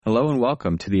Hello and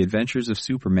welcome to the Adventures of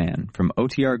Superman from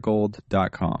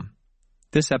OTRGold.com.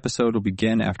 This episode will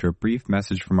begin after a brief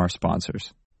message from our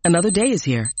sponsors. Another day is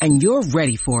here, and you're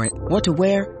ready for it. What to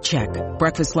wear? Check.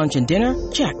 Breakfast, lunch, and dinner?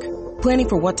 Check. Planning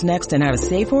for what's next and how to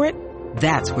save for it?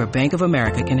 That's where Bank of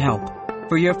America can help.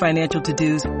 For your financial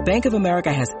to-dos, Bank of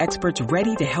America has experts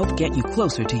ready to help get you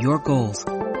closer to your goals.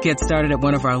 Get started at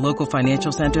one of our local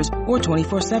financial centers or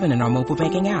 24/7 in our mobile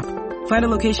banking app. Find a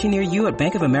location near you at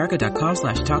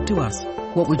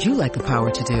bankofamerica.com/talktous. What would you like the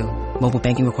power to do? Mobile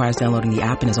banking requires downloading the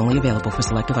app and is only available for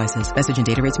select devices. Message and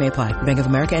data rates may apply. Bank of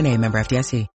America N.A., member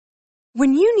FDIC.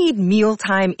 When you need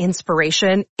mealtime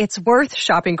inspiration, it's worth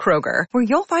shopping Kroger, where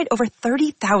you'll find over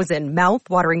 30,000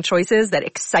 mouth-watering choices that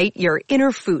excite your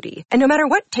inner foodie. And no matter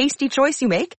what tasty choice you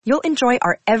make, you'll enjoy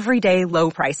our everyday low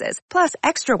prices, plus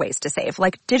extra ways to save,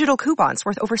 like digital coupons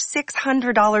worth over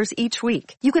 $600 each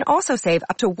week. You can also save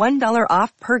up to $1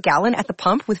 off per gallon at the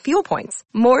pump with fuel points.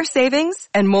 More savings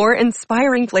and more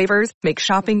inspiring flavors make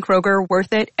shopping Kroger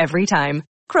worth it every time.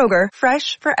 Kroger,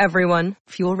 fresh for everyone.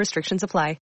 Fuel restrictions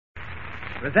apply.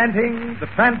 Presenting the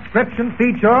transcription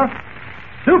feature,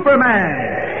 Superman.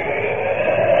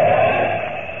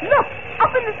 Look,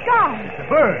 up in the sky. It's a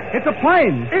bird. It's a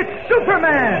plane. It's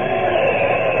Superman.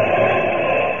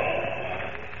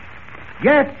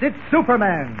 Yes, it's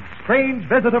Superman, strange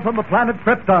visitor from the planet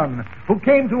Krypton, who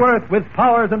came to Earth with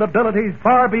powers and abilities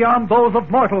far beyond those of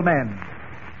mortal men.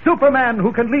 Superman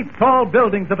who can leap tall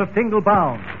buildings at a single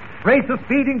bound, race a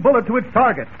speeding bullet to its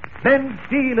target, bend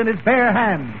steel in his bare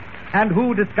hands, and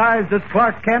who, disguised as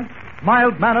Clark Kent,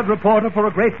 mild-mannered reporter for a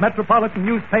great metropolitan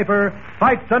newspaper,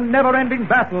 fights a never-ending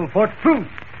battle for truth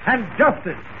and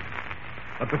justice.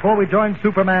 But before we join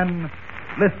Superman,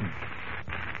 listen.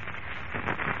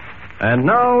 And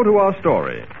now to our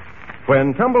story.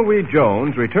 When Tumbleweed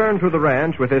Jones returned to the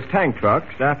ranch with his tank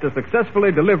trucks after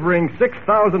successfully delivering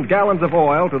 6,000 gallons of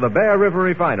oil to the Bear River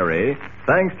refinery,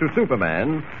 thanks to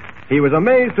Superman, he was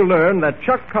amazed to learn that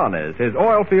Chuck Connors, his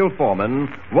oil field foreman,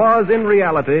 was in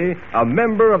reality a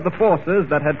member of the forces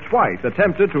that had twice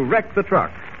attempted to wreck the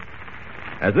truck.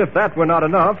 As if that were not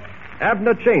enough,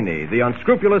 Abner Cheney, the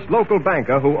unscrupulous local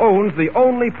banker who owns the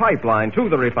only pipeline to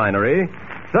the refinery,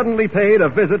 suddenly paid a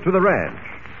visit to the ranch.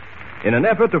 In an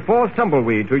effort to force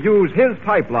Tumbleweed to use his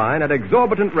pipeline at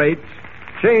exorbitant rates,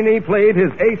 Cheney played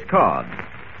his ace card.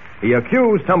 He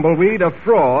accused Tumbleweed of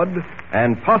fraud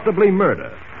and possibly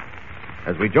murder.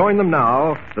 As we join them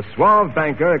now, the suave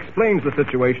banker explains the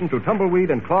situation to Tumbleweed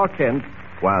and Clark Kent,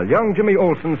 while young Jimmy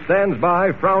Olsen stands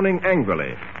by, frowning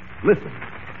angrily. Listen.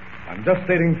 I'm just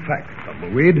stating facts,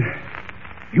 Tumbleweed.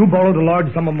 You borrowed a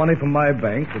large sum of money from my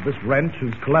bank with this ranch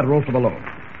as collateral for the loan.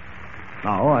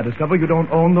 Now, I discover you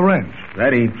don't own the ranch.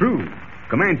 That ain't true.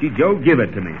 Comanche Joe give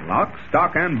it to me, lock,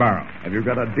 stock, and barrel. Have you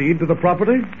got a deed to the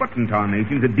property? What in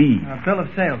tarnation's a deed? A bill of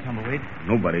sale, Tumbleweed.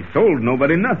 Nobody sold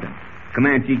nobody nothing.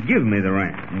 Comanche give me the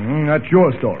ranch. That's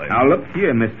your story. Now, look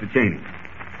here, Mr. Cheney.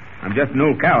 I'm just an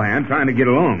old cowhand trying to get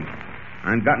along.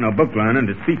 I ain't got no book learning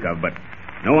to speak of, but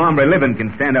no hombre living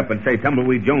can stand up and say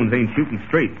Tumbleweed Jones ain't shooting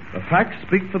straight. The facts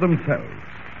speak for themselves.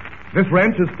 This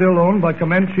ranch is still owned by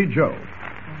Comanche Joe.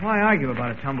 Well, why argue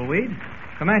about it, Tumbleweed?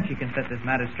 Comanche can set this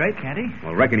matter straight, can't he?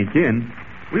 Well, reckon he can.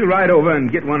 We'll ride over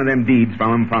and get one of them deeds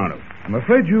from him pronto. I'm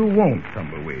afraid you won't,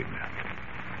 Tumbleweed.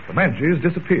 Comanche has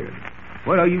disappeared.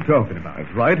 What are you talking about?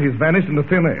 That's right. He's vanished into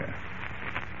thin air.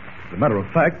 As a matter of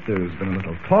fact, there's been a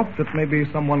little talk that maybe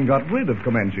someone got rid of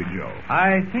Comanche Joe.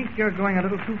 I think you're going a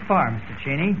little too far, Mr.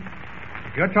 Cheney.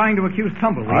 If you're trying to accuse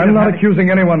Tumbleweed... I'm not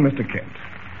accusing anyone, Mr. Kent.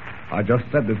 I just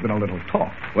said there's been a little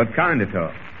talk. What kind of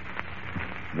talk?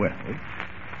 Well,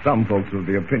 some folks are of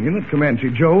the opinion that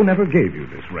Comanche Joe never gave you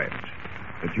this ranch.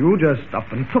 That you just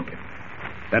up and took it.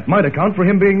 That might account for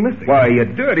him being missing. Why, you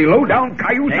dirty, low-down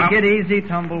cayuse. Take it easy,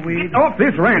 Tumbleweed. Get off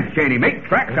this ranch, Cheney. Make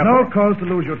tracks There's up. no cause to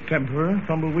lose your temper,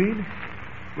 Tumbleweed.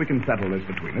 We can settle this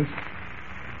between us.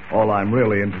 All I'm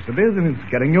really interested in is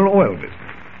getting your oil business.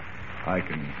 I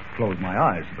can close my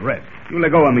eyes to the rest. You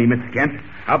let go of me, Mr. Kent.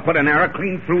 I'll put an arrow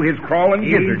clean through his crawling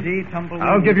gizzard. Easy, Tumbleweed.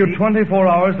 I'll give you 24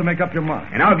 hours to make up your mind.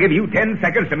 And I'll give you 10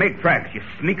 seconds to make tracks, you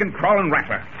sneaking, crawling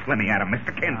rattler. Let me at him,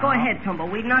 Mr. Kent. Go ahead,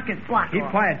 Tumbleweed. Knock his block Keep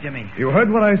off. quiet, Jimmy. You heard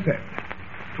what I said.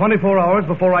 24 hours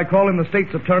before I call in the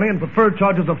state's attorney and prefer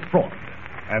charges of fraud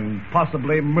and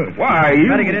possibly murder. Why, you...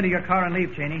 Better get into your car and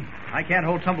leave, Cheney. I can't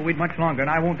hold Tumbleweed much longer,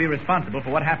 and I won't be responsible for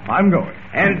what happens. I'm going.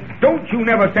 And don't you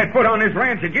never set foot on this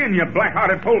ranch again, you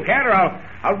black-hearted polecat, or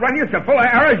I'll run you so full of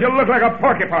arrows you'll look like a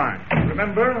porcupine.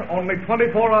 Remember, only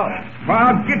 24 hours.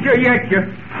 I'll get you yet,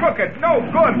 you crooked, no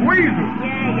good weasel.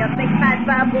 Yeah, you big fat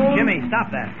baboon. Jimmy,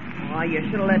 stop that. Oh, you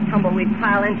should have let Tumbleweed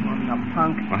pile into him, the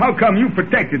punk. Well, how come you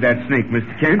protected that snake,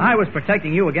 Mr. Kent? I was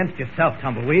protecting you against yourself,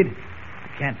 Tumbleweed.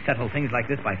 You can't settle things like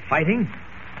this by fighting.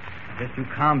 Just you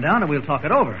calm down and we'll talk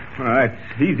it over. Well,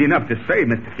 that's easy enough to say,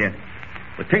 Mr. Kent.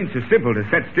 But 'tain't so simple to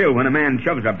sit still when a man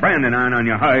shoves a branding iron on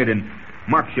your hide and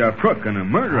marks you a crook and a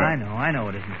murderer. I know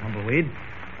it isn't, Tumbleweed.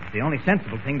 It's the only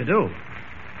sensible thing to do.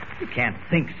 You can't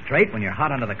think straight when you're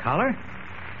hot under the collar.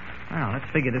 Now, let's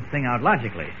figure this thing out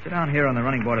logically. Sit down here on the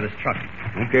running board of this truck.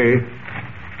 Okay.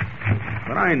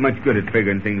 But I ain't much good at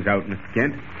figuring things out, Mr.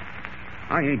 Kent.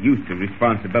 I ain't used to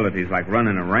responsibilities like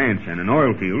running a ranch and an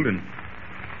oil field, and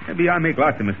maybe I make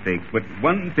lots of mistakes, but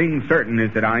one thing certain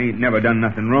is that I ain't never done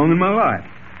nothing wrong in my life.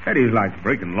 That is like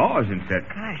breaking laws and such.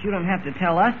 Gosh, you don't have to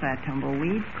tell us that,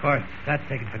 Tumbleweed. Of course, that's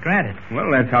taken for granted. Well,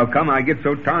 that's how come I get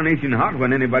so tarnation hot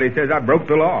when anybody says I broke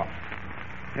the law.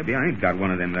 Maybe I ain't got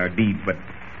one of them there deeds, but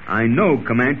I know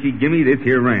Comanche give me this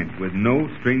here ranch with no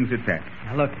strings attached.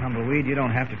 Now, look, Tumbleweed, you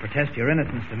don't have to protest your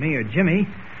innocence to me or Jimmy.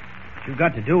 What you've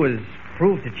got to do is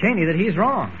prove to Cheney that he's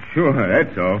wrong. Sure,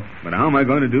 that's all. But how am I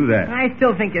going to do that? I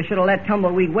still think you should have let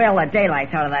Tumbleweed whale the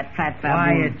daylights out of that fat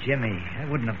baboon. Quiet, Jimmy. That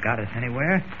wouldn't have got us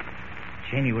anywhere.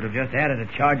 Cheney would have just added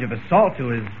a charge of assault to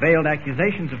his veiled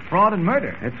accusations of fraud and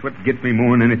murder. That's what gets me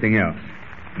more than anything else.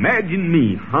 Imagine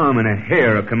me harming a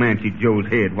hair of Comanche Joe's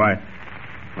head. Why,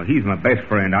 well, he's my best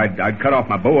friend. I'd cut off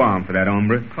my bow arm for that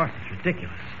hombre. Of course, it's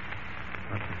ridiculous.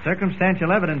 But the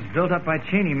circumstantial evidence built up by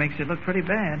Cheney makes it look pretty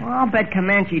bad. Well, I'll bet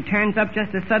Comanche turns up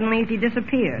just as suddenly as he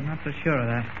disappeared. I'm not so sure of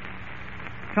that.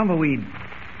 Tumbleweed,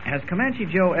 has Comanche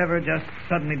Joe ever just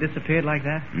suddenly disappeared like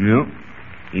that? No.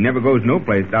 He never goes no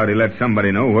place without he lets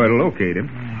somebody know where to locate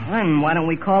him. Well, then why don't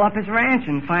we call up his ranch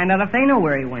and find out if they know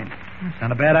where he went? That's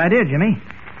not a bad idea, Jimmy.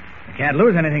 We can't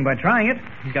lose anything by trying it.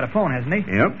 He's got a phone, hasn't he?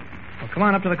 Yep. Well, come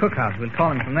on up to the cookhouse. We'll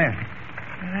call him from there.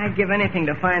 I'd give anything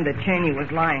to find that Cheney was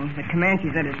lying, that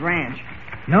Comanche's at his ranch.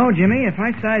 No, Jimmy, if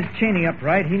I sized Cheney up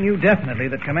right, he knew definitely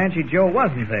that Comanche Joe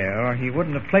wasn't there, or he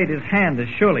wouldn't have played his hand as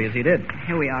surely as he did.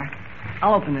 Here we are.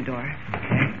 I'll open the door.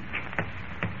 Okay.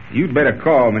 You'd better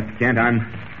call, Mr. Kent.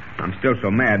 I'm still so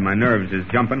mad my nerves is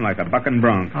jumping like a bucking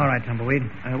bronc. All right, Tumbleweed.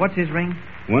 What's his ring?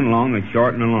 One long, a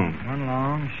short, and a long. One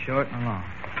long, a short, and a long.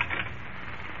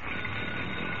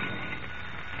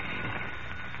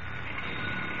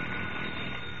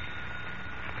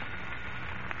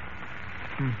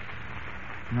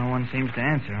 No one seems to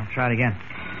answer. I'll try it again.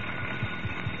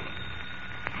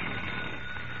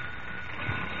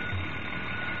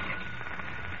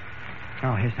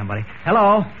 Oh, here's somebody.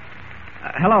 Hello?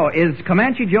 Hello, is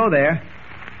Comanche Joe there?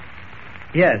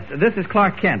 Yes, this is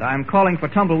Clark Kent. I'm calling for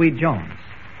Tumbleweed Jones.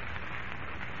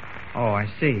 Oh, I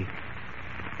see.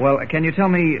 Well, can you tell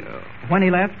me when he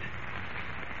left?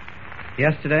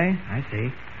 Yesterday? I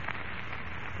see.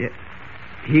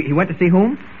 He went to see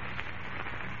whom?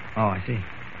 Oh, I see.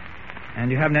 And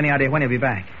you haven't any idea when he'll be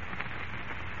back?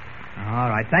 All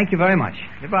right, thank you very much.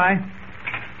 Goodbye.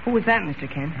 Who was that, Mr.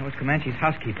 Kent? That was Comanche's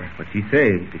housekeeper. What'd she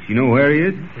say? Did she know where he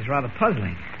is? This is rather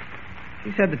puzzling.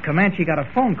 She said that Comanche got a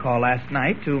phone call last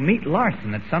night to meet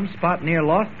Larson at some spot near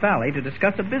Lost Valley to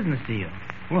discuss a business deal.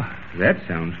 Well, that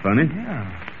sounds funny. Yeah.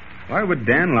 Why would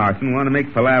Dan Larson want to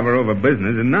make palaver over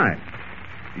business at night?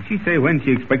 Did she say when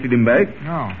she expected him back?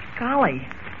 No. Golly,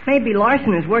 maybe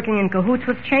Larson is working in cahoots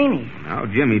with Cheney. Now,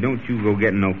 Jimmy, don't you go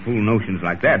getting no fool notions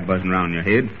like that buzzing around your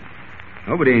head.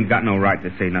 Nobody ain't got no right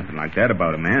to say nothing like that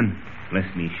about a man, unless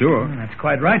he's sure. Well, that's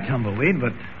quite right, Tumbleweed,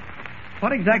 but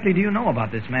what exactly do you know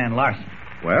about this man, Larson?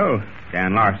 Well,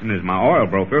 Dan Larson is my oil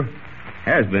broker.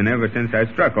 Has been ever since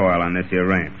I struck oil on this here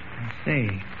ranch. I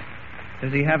see.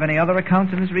 Does he have any other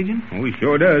accounts in this region? Oh, he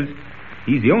sure does.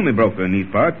 He's the only broker in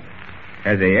these parts.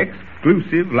 Has a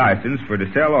exclusive license for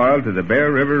to sell oil to the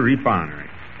Bear River Refinery.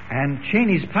 And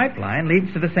Cheney's pipeline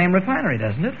leads to the same refinery,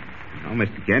 doesn't it? Now,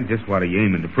 Mr. Kent, just what are you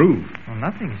aiming to prove? Well,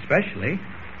 nothing especially.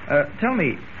 Tell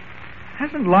me,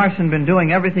 hasn't Larson been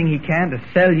doing everything he can to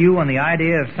sell you on the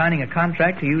idea of signing a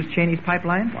contract to use Cheney's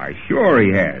pipeline? Why, sure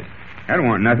he has. That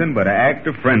weren't nothing but an act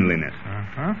of friendliness.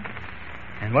 Uh-huh.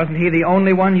 And wasn't he the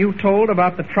only one you told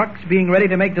about the trucks being ready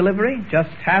to make delivery just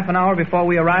half an hour before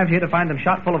we arrived here to find them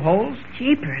shot full of holes?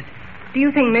 Jeepers. Do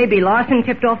you think maybe Larson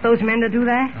tipped off those men to do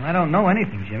that? Well, I don't know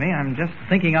anything, Jimmy. I'm just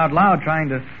thinking out loud, trying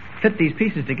to fit these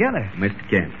pieces together. Mr.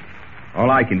 Kent, all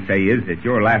I can say is that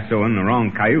you're lassoing the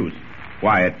wrong cayuse.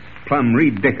 Why, it's plumb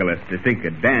ridiculous to think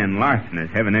of Dan Larson as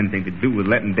having anything to do with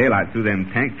letting daylight through them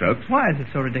tank trucks. Why is it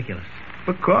so ridiculous?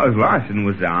 Because Larson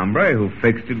was the hombre who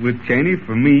fixed it with Cheney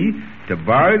for me to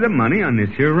borrow the money on this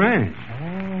here ranch.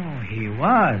 Oh, he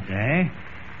was, eh?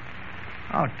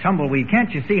 Oh, Tumbleweed, can't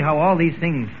you see how all these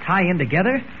things tie in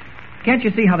together? Can't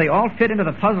you see how they all fit into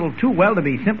the puzzle too well to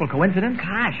be simple coincidence?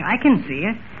 Gosh, I can see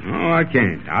it. No, I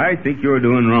can't. I think you're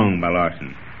doing wrong by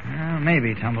Larson. Well,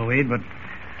 maybe, Tumbleweed, but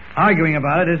arguing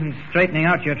about it isn't straightening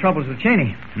out your troubles with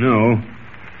Cheney. No,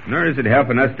 nor is it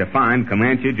helping us to find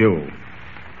Comanche Joe.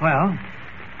 Well,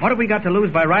 what have we got to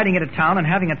lose by riding into town and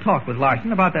having a talk with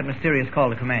Larson about that mysterious call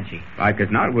to Comanche? Like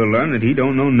as not, we'll learn that he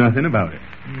don't know nothing about it.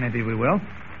 Maybe we will.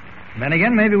 Then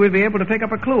again, maybe we'll be able to pick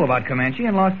up a clue about Comanche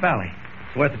in Lost Valley.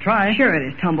 It's worth a try. Sure it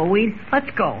is, Tumbleweed. Let's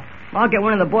go. I'll get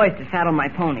one of the boys to saddle my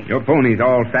pony. Your pony's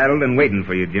all saddled and waiting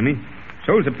for you, Jimmy.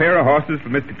 So's a pair of horses for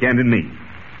Mr. Kent and me.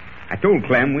 I told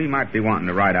Clem we might be wanting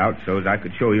to ride out so's I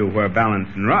could show you where Balance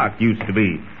and Rock used to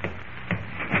be.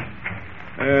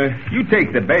 You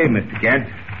take the bay, Mr. Kent.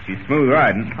 She's smooth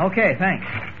riding. Okay, thanks.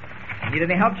 Need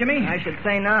any help, Jimmy? I should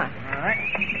say not. All right.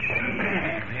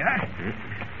 There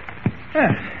we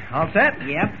are. All set?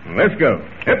 Yep. Well, let's go.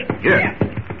 Yep. Yeah.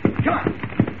 Come on.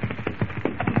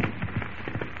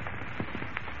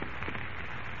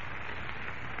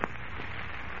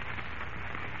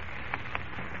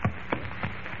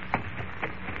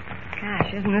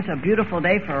 Gosh, isn't this a beautiful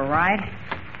day for a ride?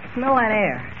 Smell that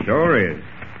air. Sure is.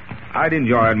 I'd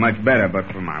enjoy it much better, but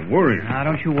for my worry. Now,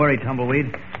 don't you worry,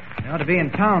 Tumbleweed. We ought to be in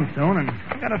town soon, and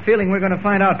I've got a feeling we're going to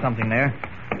find out something there.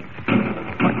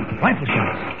 Rifle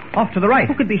shots. Off to the right.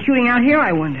 Who could be shooting out here,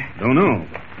 I wonder? Don't know.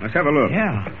 Let's have a look.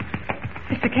 Yeah.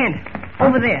 Mr. Kent,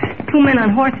 over there. 2 men on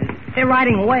horses. They're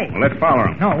riding away. Well, let's follow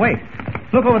them. No, wait.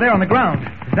 Look over there on the ground.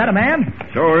 Is that a man?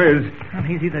 Sure is. Well,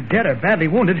 he's either dead or badly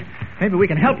wounded. Maybe we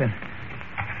can help him.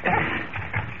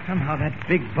 Somehow that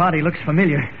big body looks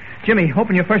familiar. Jimmy,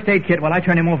 open your first aid kit while I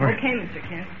turn him over. Okay, Mr.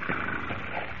 Kent.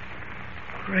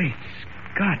 Great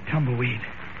Scott, Tumbleweed.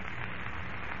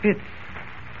 It's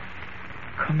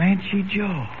Comanche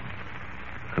Joe.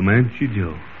 Comanche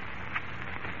Joe.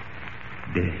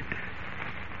 Dead.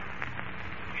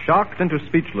 Shocked into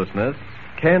speechlessness,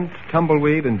 Kent,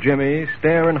 Tumbleweed, and Jimmy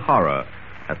stare in horror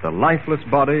at the lifeless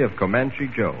body of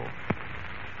Comanche Joe.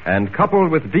 And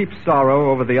coupled with deep sorrow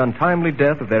over the untimely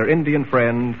death of their Indian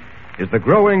friend is the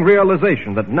growing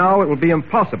realization that now it will be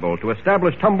impossible to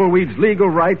establish Tumbleweed's legal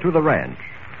right to the ranch.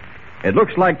 It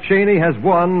looks like Cheney has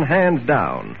won hands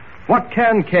down. What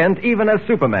can Kent, even as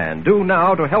Superman, do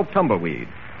now to help Tumbleweed?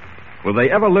 Will they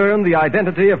ever learn the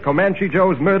identity of Comanche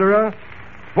Joe's murderer?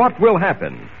 What will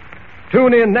happen?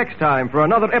 Tune in next time for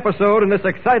another episode in this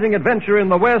exciting adventure in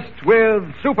the West with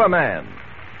Superman.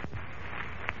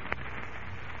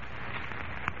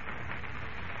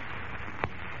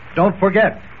 Don't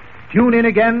forget, tune in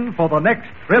again for the next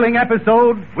thrilling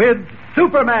episode with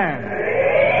Superman.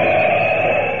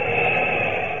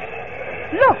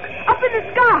 Look, up in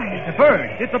the sky. It's a bird.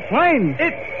 It's a plane.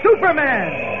 It's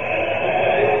Superman.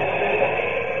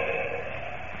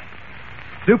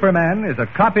 Superman is a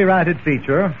copyrighted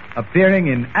feature appearing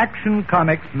in Action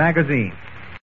Comics magazine.